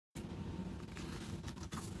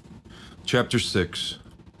Chapter 6.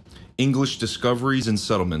 English Discoveries and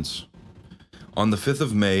Settlements. On the 5th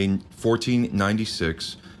of May,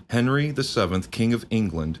 1496, Henry VII, King of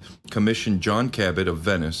England, commissioned John Cabot of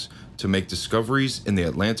Venice to make discoveries in the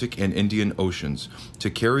Atlantic and Indian Oceans, to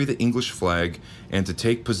carry the English flag, and to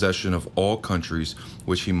take possession of all countries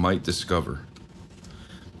which he might discover.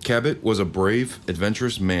 Cabot was a brave,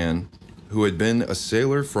 adventurous man who had been a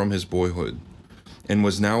sailor from his boyhood, and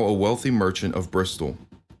was now a wealthy merchant of Bristol.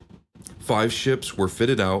 5 ships were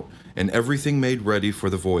fitted out, and everything made ready for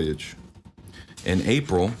the voyage. In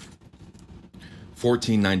April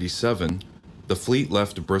 1497, the fleet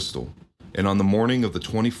left Bristol, and on the morning of the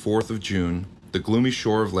 24th of June, the gloomy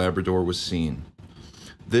shore of Labrador was seen.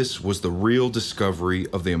 This was the real discovery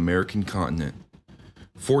of the American continent.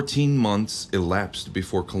 14 months elapsed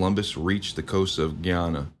before Columbus reached the coast of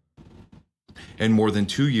Guyana, and more than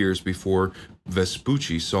 2 years before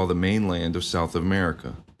Vespucci saw the mainland of South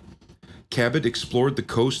America. Cabot explored the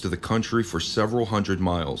coast of the country for several hundred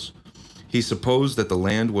miles. He supposed that the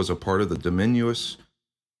land was a part of the dominions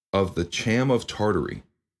of the Cham of Tartary.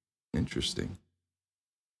 Interesting.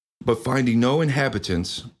 But finding no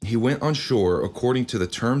inhabitants, he went on shore according to the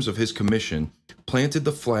terms of his commission, planted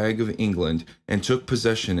the flag of England, and took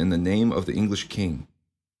possession in the name of the English king.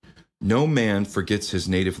 No man forgets his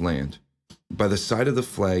native land. By the side of the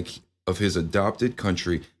flag of his adopted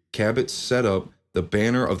country, Cabot set up the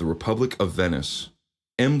banner of the Republic of Venice,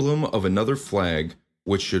 emblem of another flag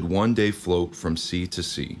which should one day float from sea to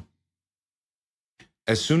sea.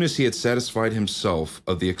 As soon as he had satisfied himself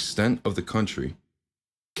of the extent of the country,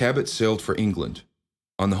 Cabot sailed for England.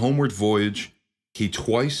 On the homeward voyage, he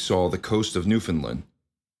twice saw the coast of Newfoundland,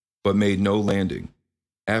 but made no landing.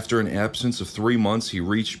 After an absence of 3 months, he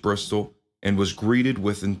reached Bristol and was greeted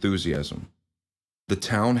with enthusiasm. The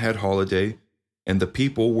town had holiday, and the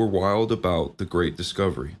people were wild about the great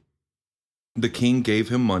discovery. The king gave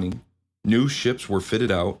him money, new ships were fitted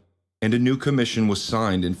out, and a new commission was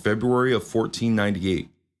signed in February of 1498.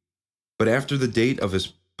 But after the date of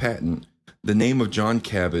his patent, the name of John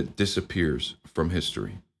Cabot disappears from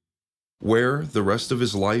history. Where the rest of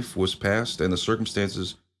his life was passed and the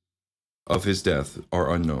circumstances of his death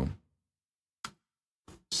are unknown.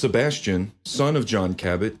 Sebastian, son of John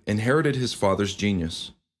Cabot, inherited his father's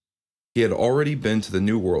genius. He had already been to the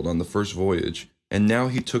New World on the first voyage, and now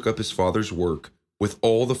he took up his father's work with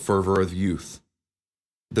all the fervor of youth.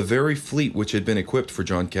 The very fleet which had been equipped for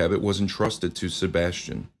John Cabot was entrusted to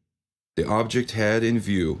Sebastian. The object had in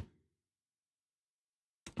view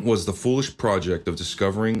was the foolish project of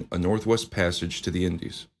discovering a northwest passage to the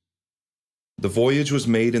Indies. The voyage was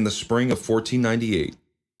made in the spring of 1498.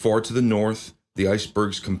 Far to the north, the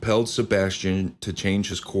icebergs compelled Sebastian to change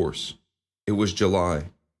his course. It was July,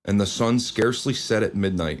 and the sun scarcely set at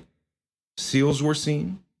midnight. Seals were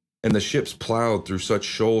seen, and the ships plowed through such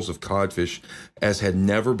shoals of codfish as had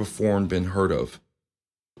never before been heard of.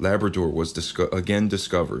 Labrador was again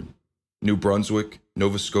discovered. New Brunswick,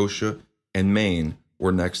 Nova Scotia, and Maine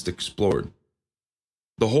were next explored.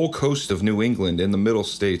 The whole coast of New England and the Middle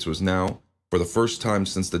States was now, for the first time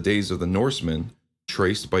since the days of the Norsemen,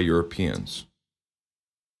 traced by Europeans.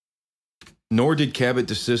 Nor did Cabot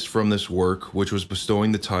desist from this work, which was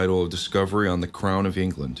bestowing the title of discovery on the crown of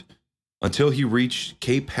England, until he reached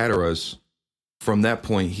Cape Hatteras. From that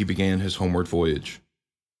point he began his homeward voyage.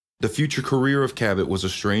 The future career of Cabot was a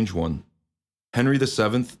strange one. Henry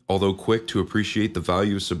VII, although quick to appreciate the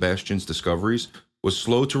value of Sebastian's discoveries, was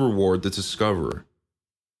slow to reward the discoverer.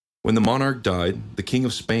 When the monarch died, the King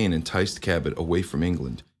of Spain enticed Cabot away from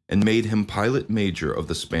England and made him pilot major of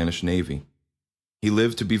the Spanish Navy. He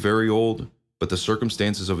lived to be very old, but the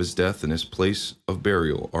circumstances of his death and his place of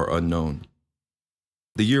burial are unknown.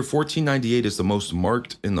 The year 1498 is the most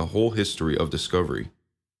marked in the whole history of discovery.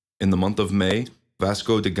 In the month of May,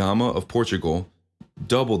 Vasco da Gama of Portugal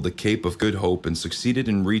doubled the Cape of Good Hope and succeeded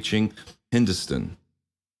in reaching Hindustan.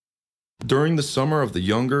 During the summer of the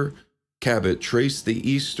younger, Cabot traced the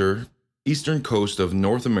eastern coast of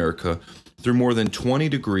North America through more than 20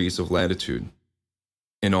 degrees of latitude.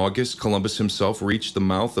 In August, Columbus himself reached the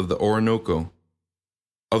mouth of the Orinoco.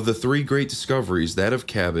 Of the 3 great discoveries, that of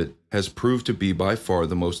Cabot has proved to be by far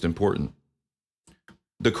the most important.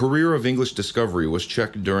 The career of English discovery was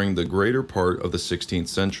checked during the greater part of the 16th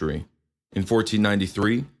century. In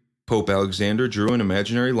 1493, Pope Alexander drew an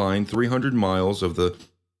imaginary line 300 miles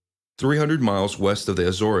west of the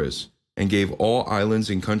Azores, and gave all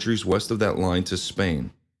islands and countries west of that line to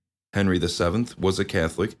Spain. Henry VII was a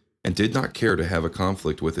Catholic and did not care to have a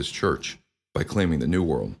conflict with his church by claiming the New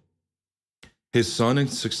World. His son and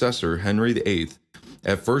successor, Henry VIII,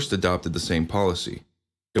 at first adopted the same policy.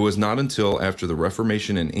 It was not until after the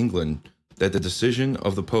Reformation in England that the decision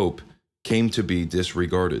of the Pope came to be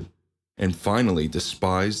disregarded, and finally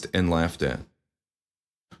despised and laughed at.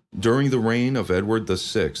 During the reign of Edward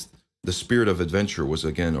VI, the spirit of adventure was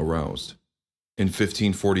again aroused. In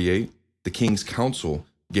 1548, the King's Council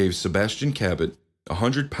gave Sebastian Cabot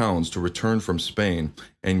 £100 to return from Spain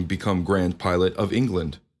and become Grand Pilot of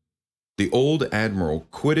England. The old admiral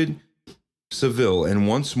quitted Seville and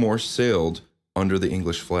once more sailed under the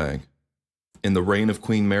English flag. In the reign of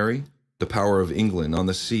Queen Mary, the power of England on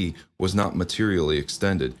the sea was not materially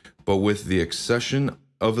extended, but with the accession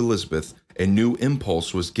of Elizabeth, a new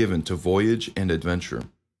impulse was given to voyage and adventure.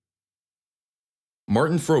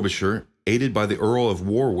 Martin Frobisher, aided by the Earl of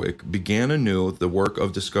Warwick, began anew the work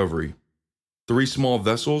of discovery. 3 small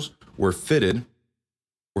vessels were fitted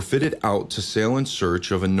out to sail in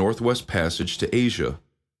search of a northwest passage to Asia.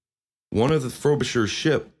 One of the Frobisher's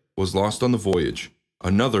ship was lost on the voyage.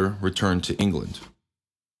 Another returned to England.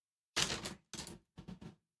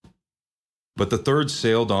 But the third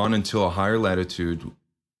sailed on until a higher latitude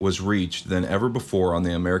was reached than ever before on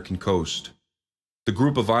the American coast. The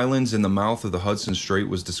group of islands in the mouth of the Hudson Strait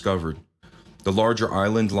was discovered. The larger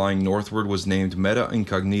island lying northward was named Meta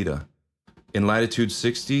Incognita. In latitude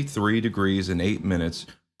 63 degrees and 8 minutes,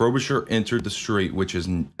 Frobisher entered the strait which has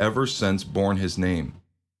ever since borne his name.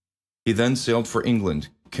 He then sailed for England,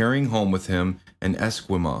 carrying home with him an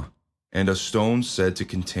Esquimau and a stone said to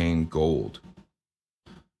contain gold.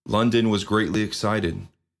 London was greatly excited.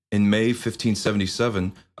 In May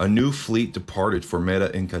 1577, a new fleet departed for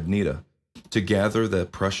Meta Incognita to gather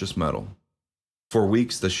that precious metal. For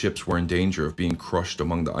weeks, the ships were in danger of being crushed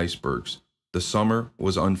among the icebergs. The summer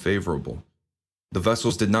was unfavorable. The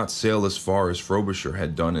vessels did not sail as far as Frobisher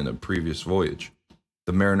had done in a previous voyage.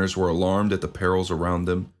 The mariners were alarmed at the perils around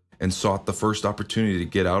them and sought the first opportunity to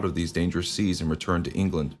get out of these dangerous seas and return to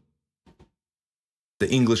England. The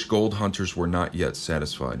English gold hunters were not yet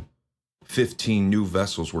satisfied. 15 new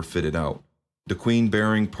vessels were fitted out, the Queen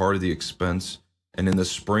bearing part of the expense, and in the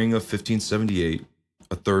spring of 1578,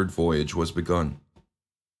 a third voyage was begun.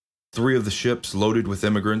 3 of the ships loaded with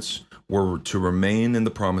immigrants were to remain in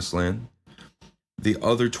the Promised Land. The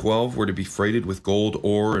other 12 were to be freighted with gold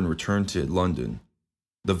ore and returned to London.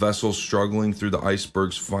 The vessels struggling through the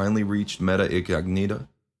icebergs finally reached Meta Incognita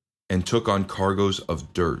and took on cargoes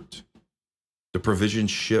of dirt. The provision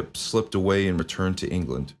ship slipped away and returned to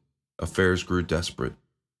England. Affairs grew desperate.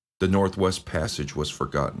 The Northwest Passage was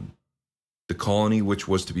forgotten. The colony which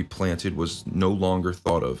was to be planted was no longer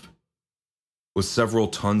thought of. With several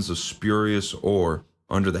tons of spurious ore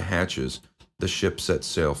under the hatches, the ship set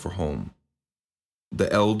sail for home.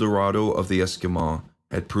 The El Dorado of the Esquimau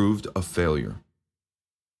had proved a failure.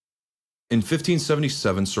 In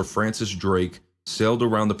 1577, Sir Francis Drake sailed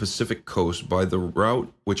around the Pacific coast by the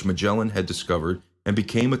route which Magellan had discovered and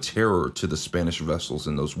became a terror to the Spanish vessels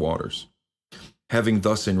in those waters. Having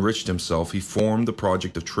thus enriched himself, he formed the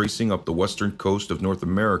project of tracing up the western coast of North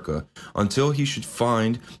America until he should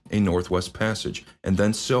find a Northwest Passage and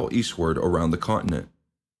then sail eastward around the continent.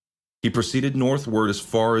 He proceeded northward as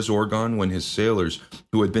far as Oregon when his sailors,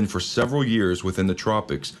 who had been for several years within the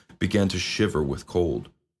tropics, began to shiver with cold,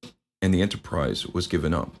 and the enterprise was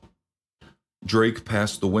given up. Drake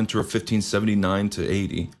passed the winter of 1579 to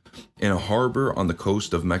 80 in a harbor on the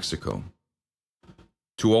coast of Mexico.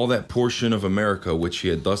 To all that portion of America which he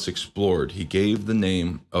had thus explored, he gave the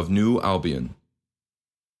name of New Albion.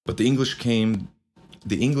 But the English claim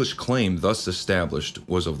thus established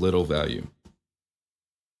was of little value.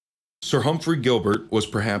 Sir Humphrey Gilbert was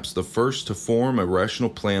perhaps the first to form a rational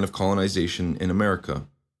plan of colonization in America.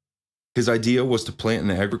 His idea was to plant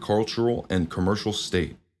an agricultural and commercial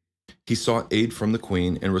state. He sought aid from the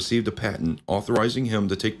Queen and received a patent authorizing him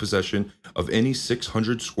to take possession of any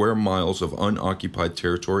 600 square miles of unoccupied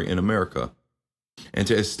territory in America, and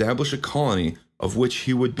to establish a colony of which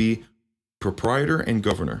he would be proprietor and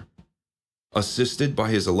governor. Assisted by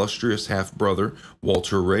his illustrious half-brother,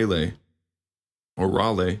 Walter Raleigh,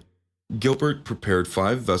 Gilbert prepared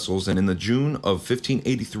 5 vessels and in the June of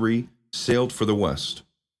 1583 sailed for the west.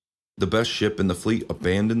 The best ship in the fleet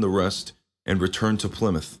abandoned the rest and returned to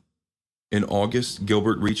Plymouth. In August,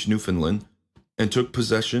 Gilbert reached Newfoundland and took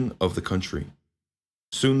possession of the country.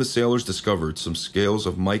 Soon the sailors discovered some scales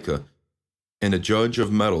of mica, and a judge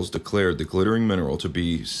of metals declared the glittering mineral to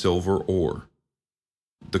be silver ore.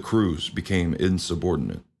 The crews became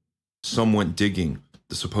insubordinate. Some went digging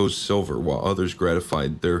the supposed silver, while others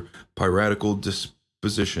gratified their piratical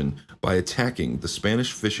disposition by attacking the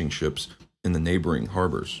Spanish fishing ships in the neighboring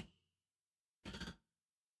harbors.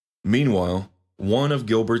 Meanwhile, one of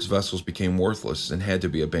Gilbert's vessels became worthless and had to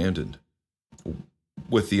be abandoned.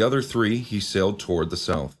 With the other 3, he sailed toward the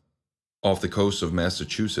south. Off the coast of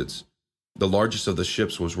Massachusetts, the largest of the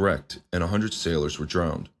ships was wrecked and 100 sailors were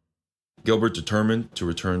drowned. Gilbert determined to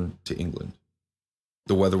return to England.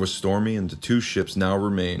 The weather was stormy and the two ships now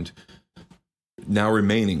remaining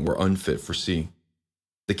were unfit for sea.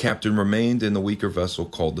 The captain remained in the weaker vessel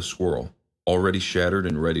called the Squirrel, already shattered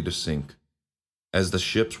and ready to sink. As the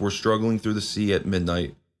ships were struggling through the sea at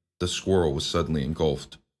midnight, the Squirrel was suddenly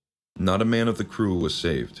engulfed. Not a man of the crew was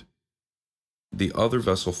saved. The other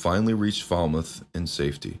vessel finally reached Falmouth in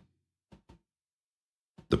safety.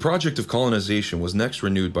 The project of colonization was next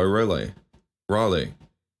renewed by Raleigh.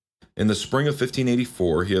 In the spring of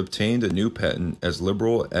 1584, he obtained a new patent as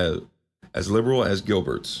liberal as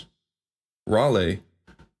Gilbert's. Raleigh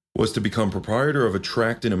was to become proprietor of a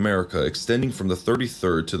tract in America extending from the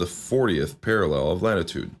 33rd to the 40th parallel of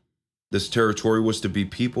latitude. This territory was to be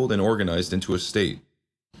peopled and organized into a state.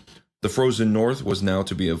 The frozen north was now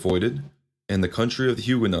to be avoided, and the country of the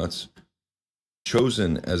Huguenots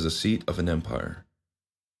chosen as the seat of an empire.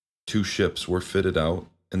 2 ships were fitted out,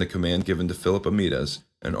 and the command given to Philip Amides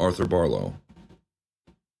and Arthur Barlow.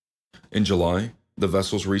 In July, the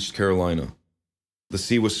vessels reached Carolina. The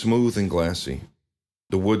sea was smooth and glassy.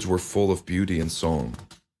 The woods were full of beauty and song.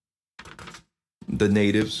 The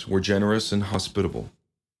natives were generous and hospitable.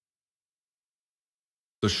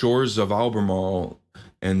 The shores of Albemarle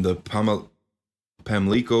and the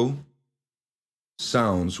Pamlico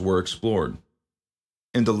Sounds were explored,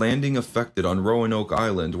 and the landing effected on Roanoke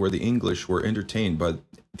Island, where the English were entertained by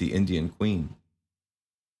the Indian Queen.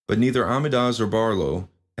 But neither Amidas or Barlow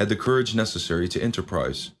had the courage necessary to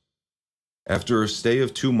enterprise. After a stay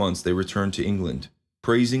of 2 months, they returned to England,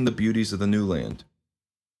 praising the beauties of the new land.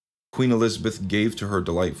 Queen Elizabeth gave to her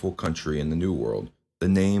delightful country in the New World the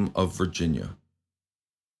name of Virginia.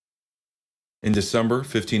 In December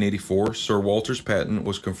 1584, Sir Walter's patent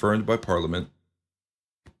was confirmed by Parliament.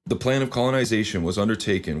 The plan of colonization was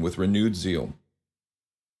undertaken with renewed zeal.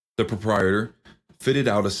 The proprietor fitted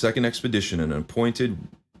out a second expedition and appointed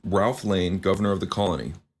Ralph Lane governor of the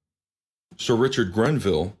colony. Sir Richard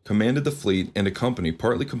Grenville commanded the fleet, and a company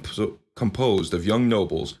partly composed of young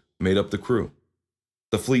nobles made up the crew.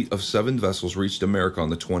 The fleet of 7 vessels reached America on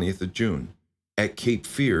the 20th of June. At Cape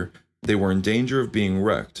Fear, they were in danger of being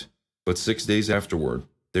wrecked, but 6 days afterward,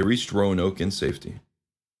 they reached Roanoke in safety.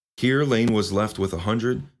 Here, Lane was left with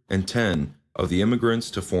 110 of the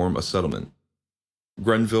immigrants to form a settlement.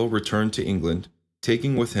 Grenville returned to England,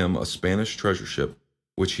 taking with him a Spanish treasure ship,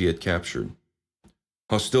 which he had captured.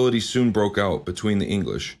 Hostilities soon broke out between the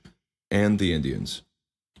English and the Indians.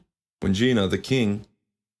 When Gina, the king,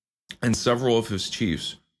 and several of his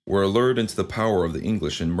chiefs were lured into the power of the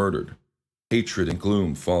English and murdered, hatred and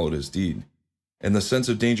gloom followed his deed, and the sense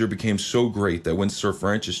of danger became so great that when Sir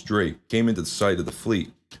Francis Drake came into sight of the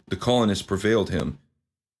fleet, the colonists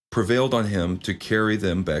prevailed on him to carry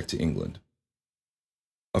them back to England.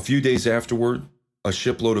 A few days afterward, a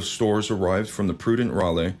shipload of stores arrived from the prudent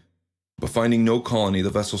Raleigh, but finding no colony, the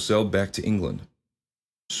vessel sailed back to England.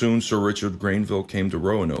 Soon Sir Richard Grenville came to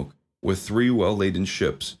Roanoke with 3 well-laden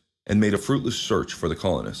ships and made a fruitless search for the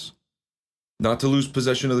colonists. Not to lose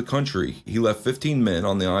possession of the country, he left 15 men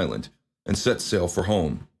on the island and set sail for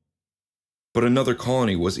home. But another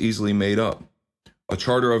colony was easily made up. A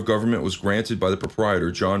charter of government was granted by the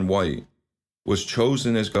proprietor, John White, was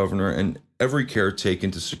chosen as governor, and every care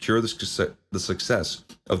taken to secure the success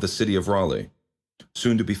of the city of Raleigh,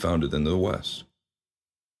 soon to be founded in the West.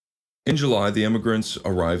 In July, the emigrants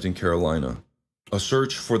arrived in Carolina. A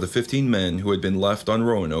search for the 15 men who had been left on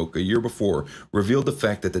Roanoke a year before revealed the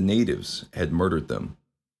fact that the natives had murdered them.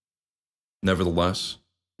 Nevertheless,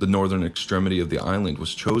 the northern extremity of the island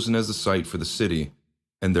was chosen as the site for the city,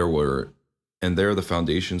 and there the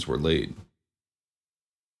foundations were laid.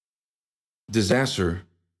 Disaster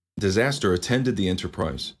attended the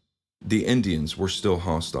enterprise. The Indians were still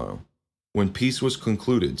hostile. When peace was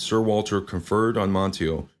concluded, Sir Walter conferred on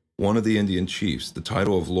Monteau, one of the Indian chiefs, the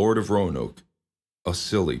title of Lord of Roanoke, a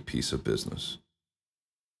silly piece of business.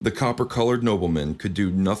 The copper-colored nobleman could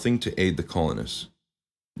do nothing to aid the colonists.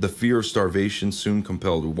 The fear of starvation soon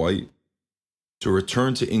compelled White to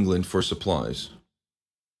return to England for supplies.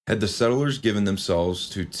 Had the settlers given themselves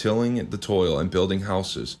to tilling the soil and building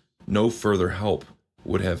houses, no further help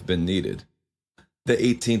would have been needed. The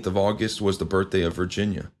 18th of August was the birthday of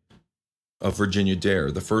Virginia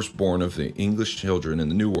Dare, the firstborn of the English children in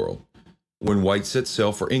the New World. When White set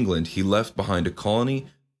sail for England, he left behind a colony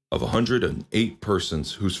of 108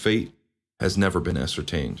 persons whose fate has never been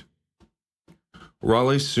ascertained.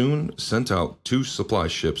 Raleigh soon sent out 2 supply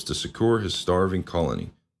ships to succor his starving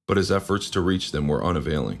colony, but his efforts to reach them were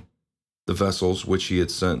unavailing. The vessels, which he had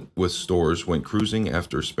sent with stores, went cruising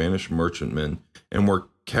after Spanish merchantmen and were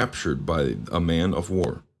captured by a man of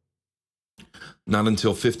war. Not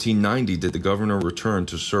until 1590 did the governor return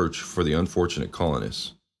to search for the unfortunate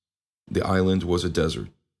colonists. The island was a desert.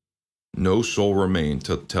 No soul remained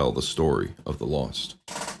to tell the story of the lost.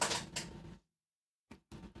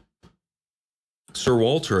 Sir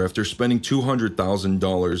Walter, after spending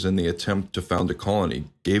 $200,000 in the attempt to found a colony,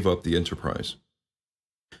 gave up the enterprise.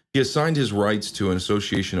 He assigned his rights to an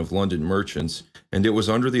association of London merchants, and it was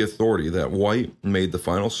under the authority that White made the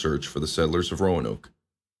final search for the settlers of Roanoke.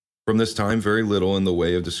 From this time, very little in the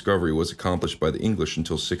way of discovery was accomplished by the English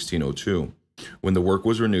until 1602, when the work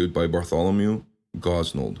was renewed by Bartholomew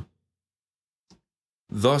Gosnold.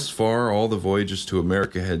 Thus far, all the voyages to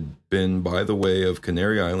America had been by the way of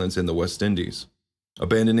Canary Islands and the West Indies.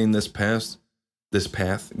 Abandoning this path,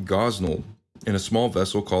 Gosnold, in a small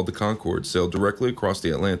vessel called the Concord, sailed directly across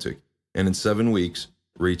the Atlantic, and in 7 weeks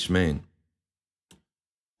reached Maine.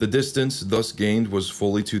 The distance thus gained was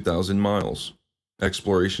fully 2,000 miles.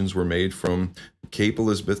 Explorations were made from Cape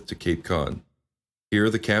Elizabeth to Cape Cod.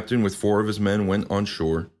 Here the captain with 4 of his men went on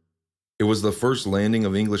shore. It was the first landing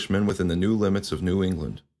of Englishmen within the new limits of New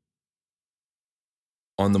England.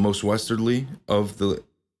 On the most westerly of the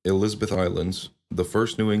Elizabeth Islands, the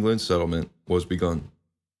first New England settlement was begun.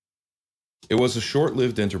 It was a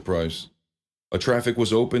short-lived enterprise. A traffic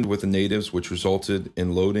was opened with the natives, which resulted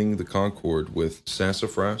in loading the Concord with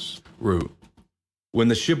sassafras root. When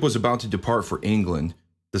the ship was about to depart for England,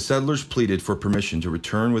 the settlers pleaded for permission to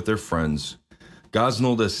return with their friends.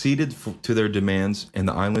 Gosnold acceded to their demands, and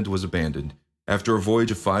the island was abandoned. After a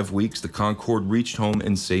voyage of 5 weeks, the Concord reached home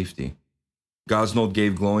in safety. Gosnold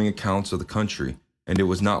gave glowing accounts of the country, and it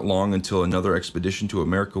was not long until another expedition to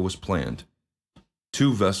America was planned.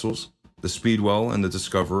 2 vessels, the Speedwell and the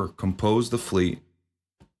Discoverer, composed the fleet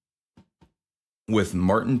with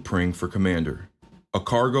Martin Pring for commander. A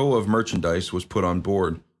cargo of merchandise was put on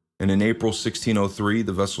board, and in April 1603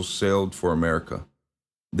 the vessels sailed for America.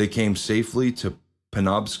 They came safely to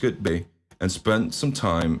Penobscot Bay and spent some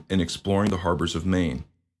time in exploring the harbors of Maine.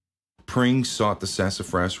 Pring sought the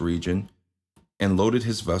sassafras region and loaded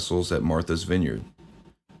his vessels at Martha's Vineyard.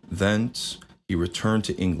 Thence he returned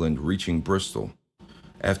to England, reaching Bristol.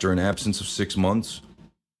 After an absence of 6 months,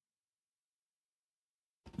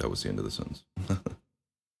 that was the end of the sentence.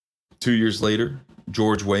 2 years later,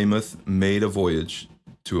 George Weymouth made a voyage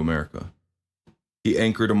to America. He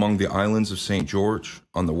anchored among the islands of St. George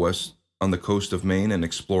on the coast of Maine and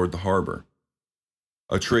explored the harbor.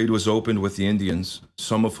 A trade was opened with the Indians,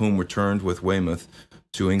 some of whom returned with Weymouth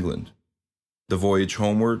to England. The voyage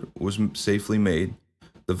homeward was safely made,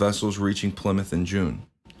 the vessels reaching Plymouth in June.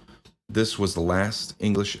 This was the last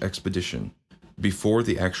English expedition before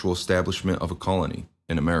the actual establishment of a colony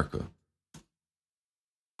in America.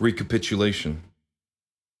 Recapitulation.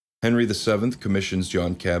 Henry VII commissions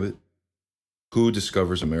John Cabot, who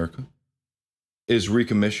discovers America. Is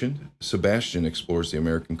recommissioned. Sebastian explores the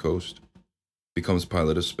American coast, becomes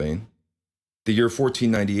pilot of Spain. The year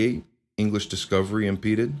 1498, English discovery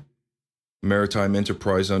impeded. Maritime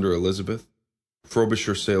enterprise under Elizabeth.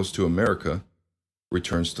 Frobisher sails to America,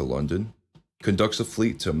 returns to London, conducts a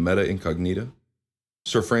fleet to Meta Incognita.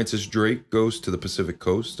 Sir Francis Drake goes to the Pacific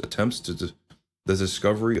coast, attempts the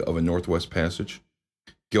discovery of a Northwest Passage.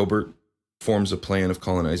 Gilbert forms a plan of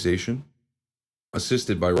colonization.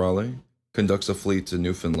 Assisted by Raleigh, conducts a fleet to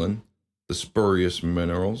Newfoundland, the spurious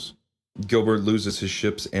minerals. Gilbert loses his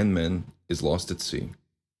ships and men, is lost at sea.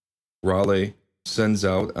 Raleigh sends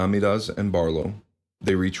out Amidas and Barlow.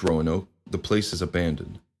 They reach Roanoke. The place is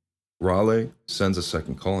abandoned. Raleigh sends a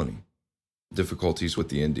second colony. Difficulties with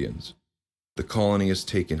the Indians. The colony is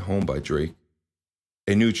taken home by Drake.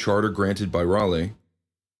 A new charter granted by Raleigh.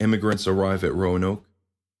 Immigrants arrive at Roanoke.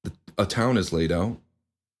 A town is laid out.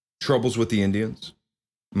 Troubles with the Indians.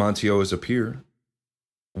 Monteos appear.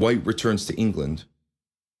 White returns to England.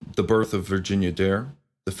 The birth of Virginia Dare.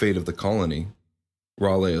 The fate of the colony.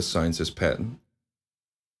 Raleigh assigns his patent.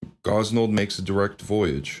 Gosnold makes a direct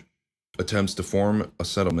voyage. Attempts to form a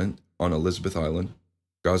settlement on Elizabeth Island.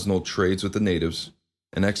 Gosnold trades with the natives.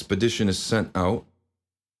 An expedition is sent out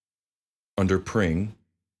under Pring.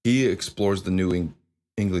 He explores the New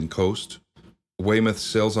England coast. Weymouth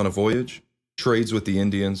sails on a voyage, trades with the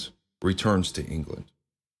Indians, returns to England.